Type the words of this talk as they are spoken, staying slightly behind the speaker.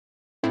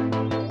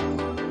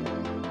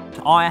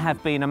I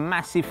have been a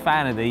massive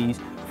fan of these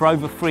for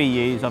over 3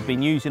 years. I've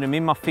been using them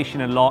in my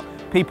fishing a lot.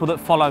 People that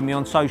follow me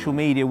on social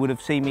media would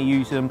have seen me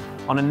use them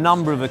on a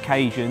number of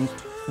occasions,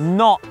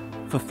 not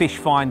for fish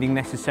finding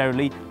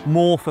necessarily,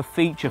 more for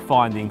feature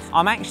findings.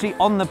 I'm actually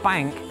on the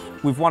bank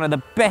with one of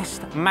the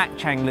best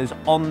match anglers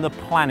on the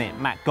planet,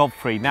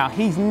 Godfrey. Now,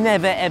 he's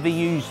never ever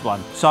used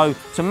one. So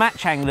to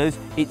match anglers,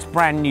 it's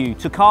brand new.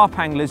 To carp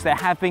anglers, there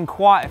have been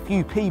quite a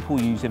few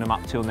people using them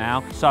up till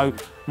now. So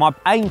my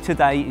aim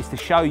today is to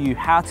show you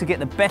how to get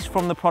the best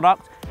from the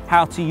product,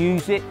 how to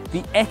use it,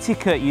 the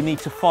etiquette you need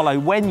to follow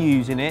when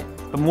using it,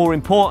 but more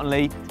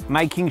importantly,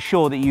 making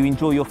sure that you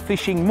enjoy your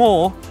fishing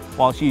more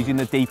whilst using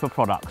the deeper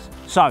products.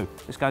 So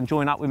let's go and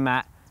join up with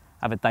Matt,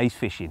 have a day's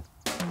fishing.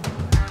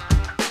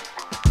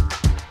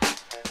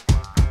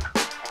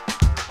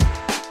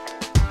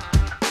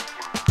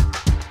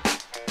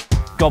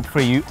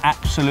 Godfrey, you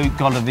absolute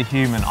god of the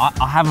human.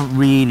 I haven't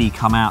really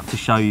come out to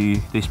show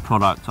you this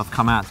product. I've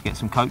come out to get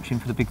some coaching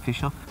for the big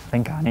fish off. I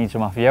think I need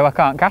some off you. I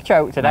can't catch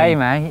out today,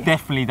 mate.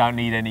 Definitely don't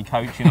need any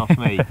coaching off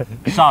me.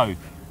 So,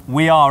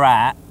 we are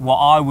at what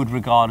I would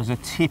regard as a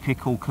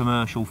typical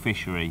commercial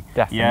fishery.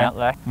 Definitely.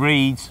 Yeah?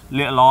 Reeds,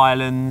 little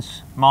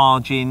islands,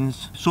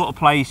 margins, sort of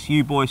place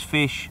you boys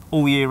fish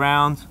all year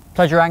round.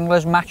 Pleasure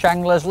anglers, match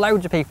anglers,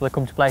 loads of people that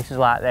come to places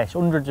like this,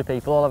 hundreds of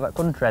people all over the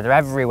country. They're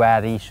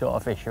everywhere, these sort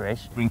of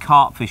fisheries. In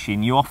carp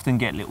fishing, you often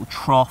get little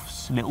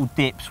troughs, little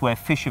dips where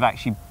fish have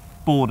actually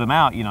bored them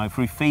out, you know,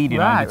 through feeding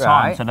over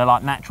time. So they're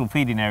like natural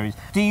feeding areas.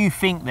 Do you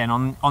think then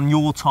on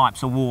your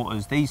types of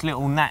waters, these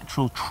little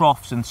natural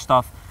troughs and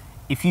stuff,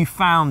 if you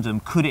found them,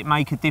 could it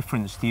make a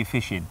difference to your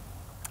fishing?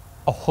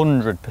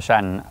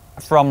 100%.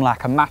 From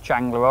like a match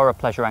angler or a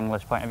pleasure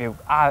angler's point of view,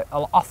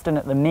 often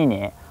at the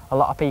minute, a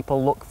lot of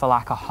people look for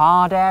like a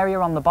hard area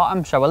on the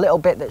bottom, so a little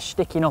bit that's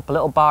sticking up, a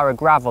little bar of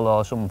gravel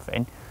or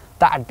something.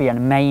 That'd be an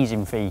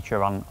amazing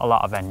feature on a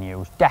lot of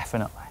venues,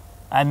 definitely.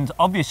 And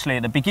obviously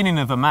at the beginning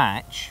of a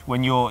match,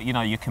 when you're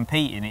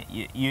competing,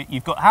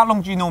 you've got, how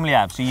long do you normally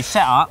have? So you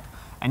set up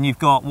and you've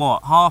got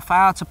what, half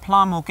hour to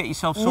plumb or get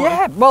yourself sorted?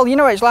 Yeah, well, you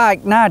know, it's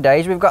like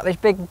nowadays we've got this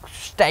big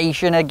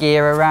station of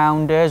gear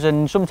around us,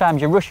 and sometimes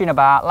you're rushing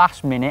about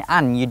last minute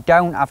and you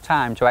don't have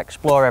time to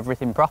explore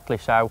everything properly.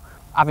 So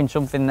having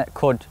something that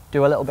could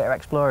do a little bit of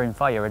exploring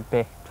for you would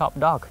be top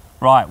dog.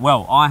 Right,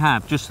 well, I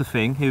have just the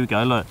thing. Here we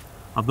go, look.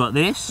 I've got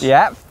this.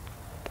 Yep.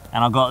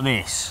 And I've got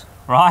this,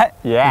 right?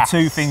 Yeah. The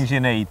two things you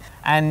need.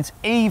 And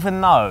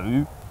even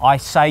though I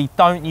say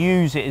don't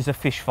use it as a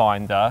fish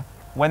finder,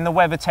 when the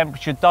weather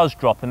temperature does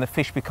drop and the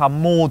fish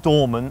become more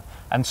dormant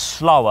and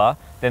slower,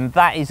 then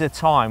that is a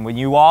time when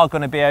you are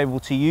going to be able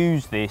to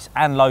use this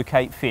and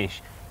locate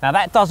fish. Now,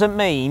 that doesn't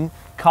mean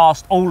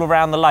cast all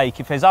around the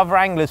lake. If there's other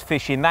anglers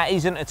fishing, that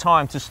isn't a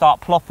time to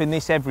start plopping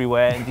this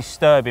everywhere and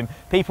disturbing.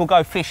 People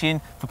go fishing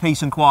for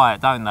peace and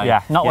quiet, don't they?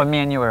 Yeah, not when me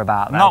and you were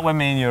about, though. Not when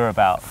me and you were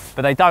about.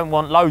 But they don't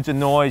want loads of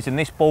noise and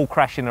this ball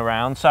crashing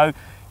around. So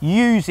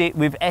use it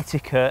with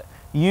etiquette,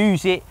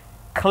 use it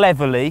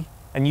cleverly,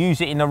 and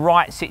use it in the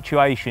right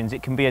situations.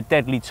 It can be a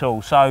deadly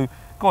tool. So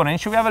go on then,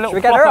 shall we have a little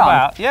flop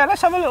about? Yeah,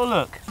 let's have a little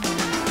look.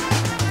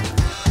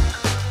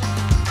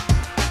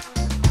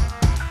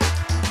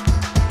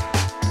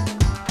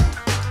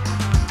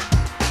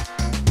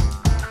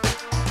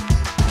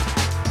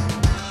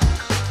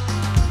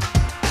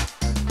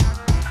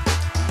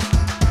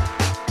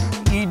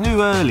 You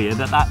knew earlier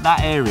that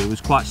area was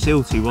quite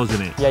silty,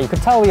 wasn't it? Yeah, you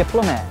could tell with your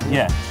plummet.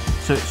 Yeah.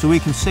 So we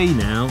can see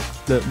now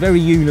that very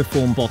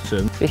uniform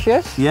bottom.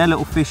 Fishes? Yeah,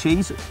 little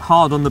fishies,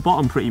 hard on the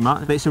bottom pretty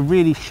much, but it's a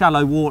really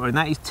shallow water and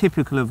that is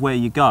typical of where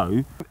you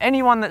go.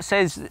 Anyone that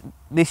says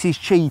this is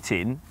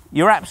cheating,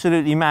 you're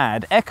absolutely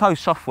mad. Echo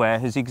software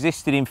has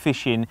existed in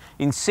fishing,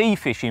 in sea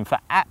fishing for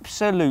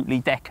absolutely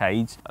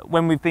decades.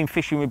 When we've been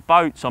fishing with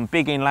boats on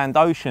big inland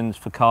oceans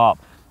for carp,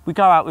 we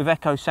go out with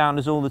echo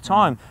sounders all the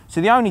time.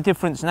 So the only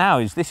difference now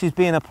is this is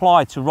being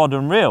applied to rod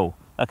and reel.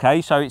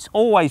 Okay, so it's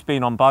always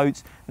been on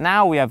boats.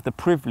 Now we have the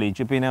privilege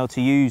of being able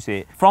to use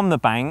it from the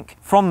bank,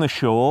 from the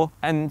shore,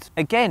 and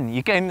again,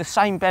 you're getting the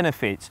same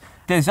benefits.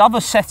 There's other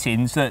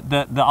settings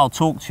that I'll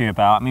talk to you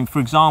about. I mean, for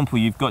example,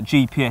 you've got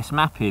GPS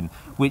mapping,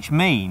 which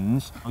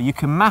means you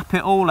can map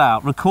it all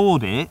out,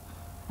 record it,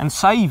 and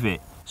save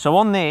it. So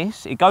on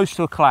this, it goes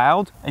to a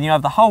cloud, and you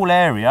have the whole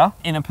area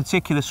in a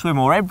particular swim,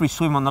 or every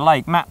swim on the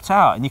lake mapped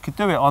out, and you could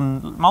do it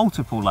on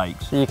multiple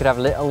lakes. So you could have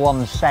little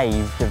ones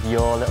saved of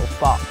your little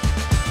spot.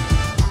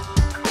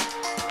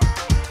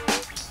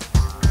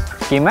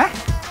 Skimmer,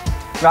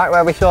 right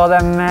where we saw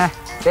them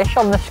fish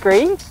on the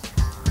screen.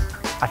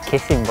 I'd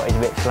kiss him, but he's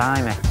a bit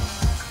slimy.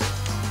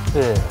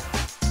 Ugh.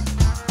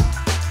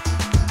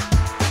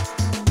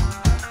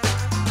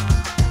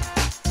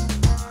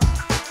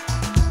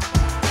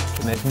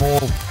 And there's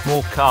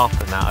more carp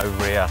than that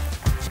over here.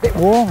 It's a bit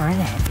warmer,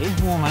 isn't it? It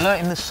is warmer. Look,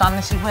 in the sun,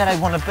 this is where they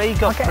want to be,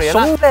 Godfrey. I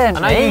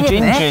know you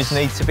gingers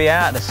need to be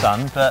out of the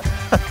sun, but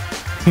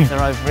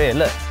they're over here,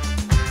 look.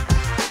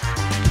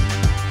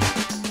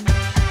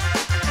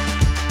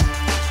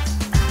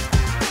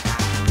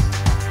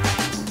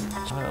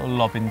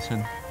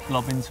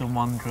 Lobington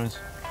Wanderers.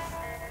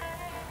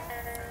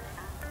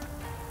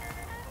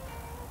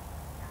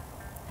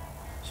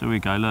 So we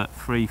go, look,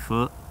 3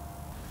 foot.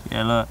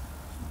 Yeah, look.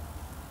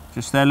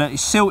 Just there, look,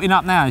 it's silting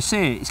up now,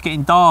 see it? It's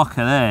getting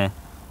darker there.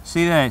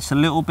 See there, it's a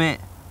little bit,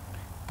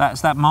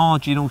 that's that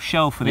marginal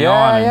shelf of the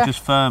island,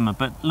 just firmer.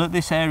 But look,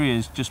 this area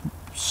is just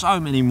so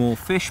many more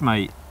fish,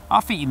 mate.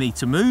 I think you need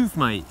to move,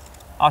 mate.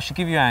 I should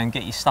give you a hand,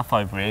 get your stuff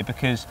over here,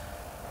 because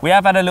we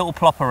have had a little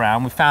plop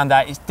around. We found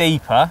out it's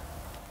deeper.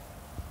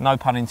 No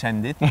pun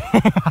intended.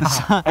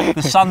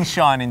 The sun's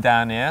shining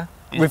down here.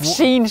 We've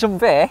seen some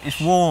fish. It's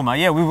warmer.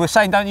 Yeah, we were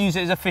saying don't use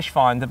it as a fish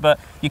finder, but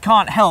you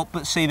can't help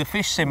but see the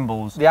fish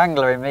symbols. The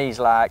angler in me's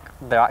like,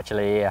 they're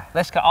actually here.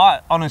 Let's go.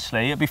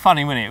 Honestly, it'd be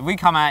funny, wouldn't it? If we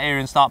come out here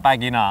and start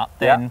bagging up,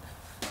 then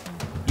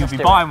you'll be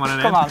buying one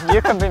of them. Come on,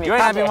 you can be me. You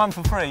ain't having one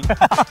for free.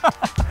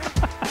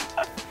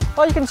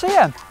 Oh, you can see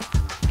them.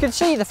 You can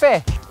see the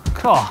fish.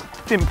 God,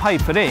 didn't pay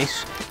for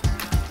this.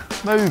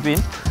 Moving.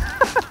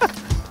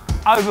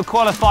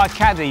 Overqualified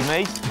caddy,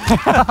 me.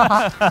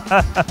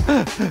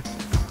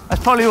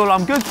 That's probably all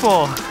I'm good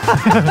for.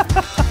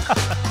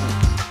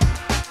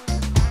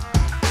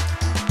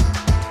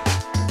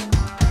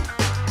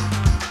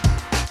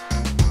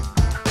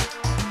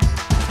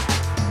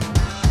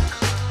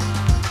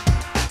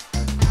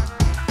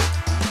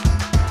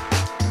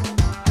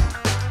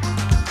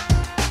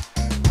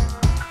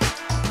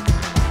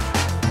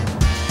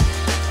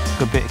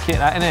 Good bit of kit,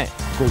 that, isn't it?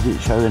 Does it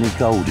show any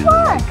gold in the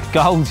lake?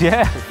 Gold,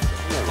 yeah.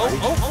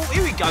 Oh,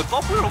 here we go,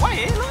 Bob. We're away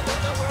here. Look,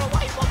 we're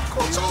away, Bob.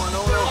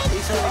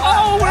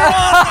 Oh, we're on!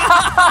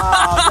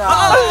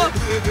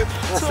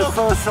 That's the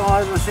first time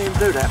I've ever seen him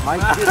do that,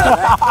 mate. You know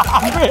that.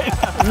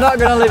 I'm not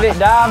going to live it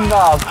down,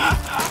 Bob.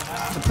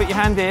 So put your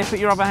hand here, put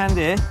your other hand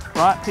here.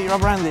 Right, put your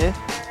other hand here.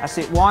 That's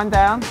it, wind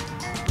down.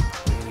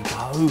 Here we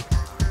go.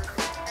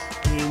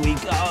 Here we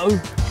go.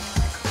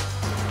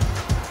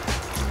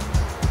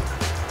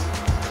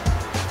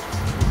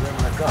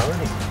 Go,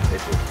 isn't he?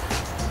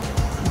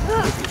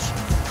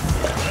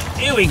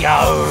 Here we go.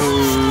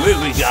 Here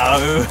we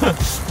go.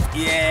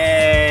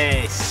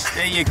 Yes.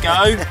 There you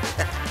go.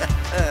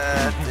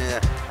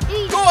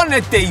 Go on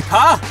the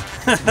deeper.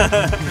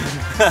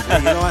 Yeah,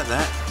 you like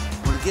that?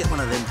 Well, you get one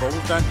of them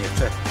balls, don't you,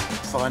 to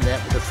find out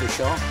where the fish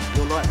are?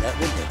 You'll like that,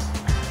 wouldn't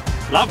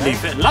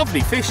you?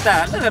 Lovely fish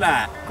that. Look at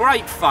that.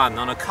 Great fun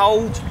on a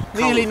cold,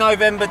 nearly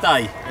November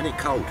day. Isn't it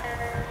cold?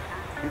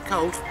 You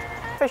cold?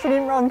 Fishing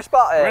in the wrong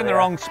spot here. We're in the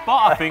wrong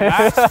spot, I think,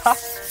 now.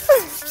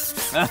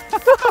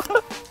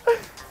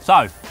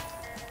 So,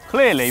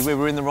 clearly we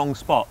were in the wrong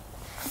spot.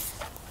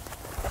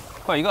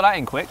 Well, you got that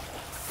in quick.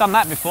 Done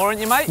that before,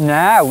 haven't you, mate?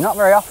 No, not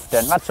very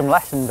often. I've had some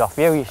lessons off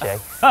you see.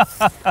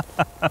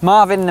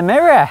 Marvin the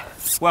Mirror.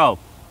 Well,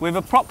 we've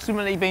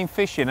approximately been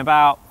fishing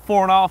about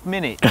 4.5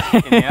 minutes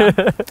in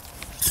here.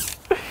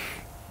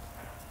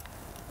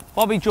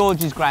 Bobby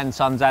George's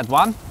grandson's had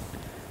one.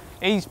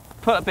 He's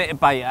put a bit of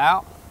bait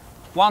out.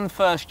 One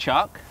first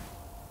chuck.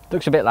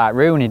 Looks a bit like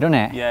Rooney, doesn't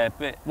it? Yeah, a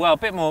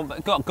bit more,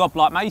 got a gob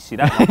like Macy,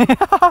 that one.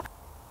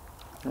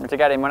 Want me to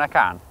get him when I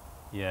can?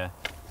 Yeah.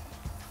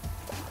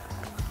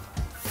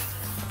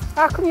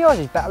 How come yours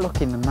is better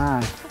looking than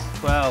mine?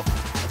 Well,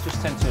 I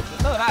just tend to, look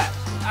at that,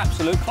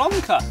 absolute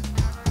plonker.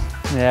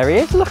 There he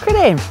is, look at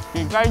him.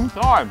 You gain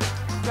time.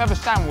 You have a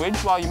sandwich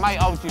while your mate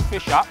holds your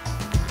fish up.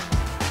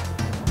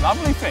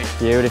 Lovely fish.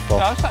 Beautiful.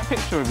 Yeah, what's that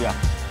picture of you?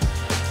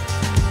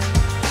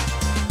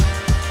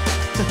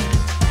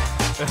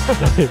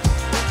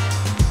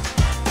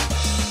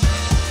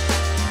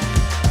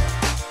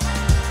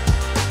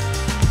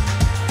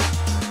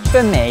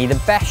 For me, the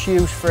best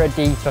use for a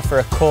deeper for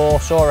a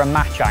coarse or a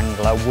match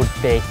angler would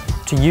be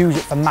to use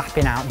it for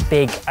mapping out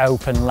big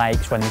open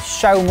lakes when there's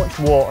so much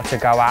water to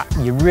go at.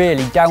 You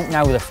really don't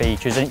know the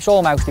features and it's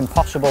almost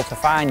impossible to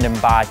find them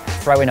by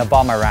throwing a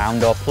bomb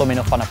around or plumbing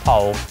up on a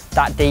pole.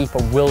 That deeper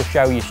will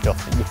show you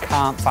stuff that you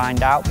can't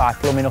find out by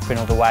plumbing up in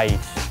other ways.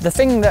 The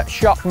thing that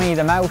shocked me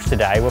the most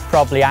today was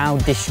probably how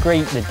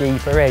discreet the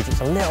deeper is. It's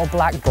a little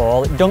black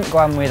ball, it doesn't go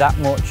on with that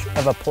much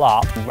of a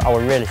plop. I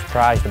was really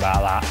surprised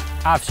about that.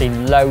 I've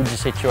seen loads of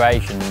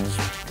situations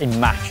in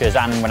matches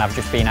and when I've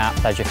just been out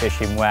pleasure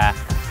fishing where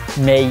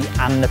me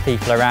and the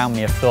people around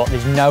me have thought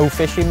there's no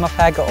fish in my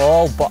peg at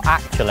all, but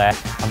actually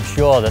I'm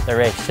sure that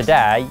there is.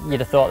 Today you'd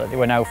have thought that there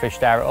were no fish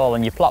there at all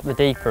and you plop the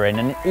deeper in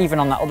and even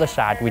on that other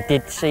side we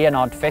did see an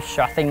odd fish,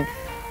 so I think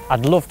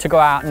I'd love to go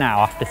out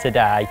now after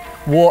today,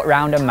 walk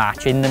round a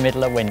match in the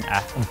middle of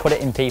winter and put it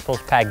in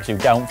people's pegs who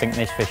don't think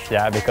there's fish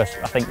there because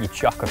I think you'd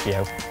shock a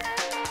few.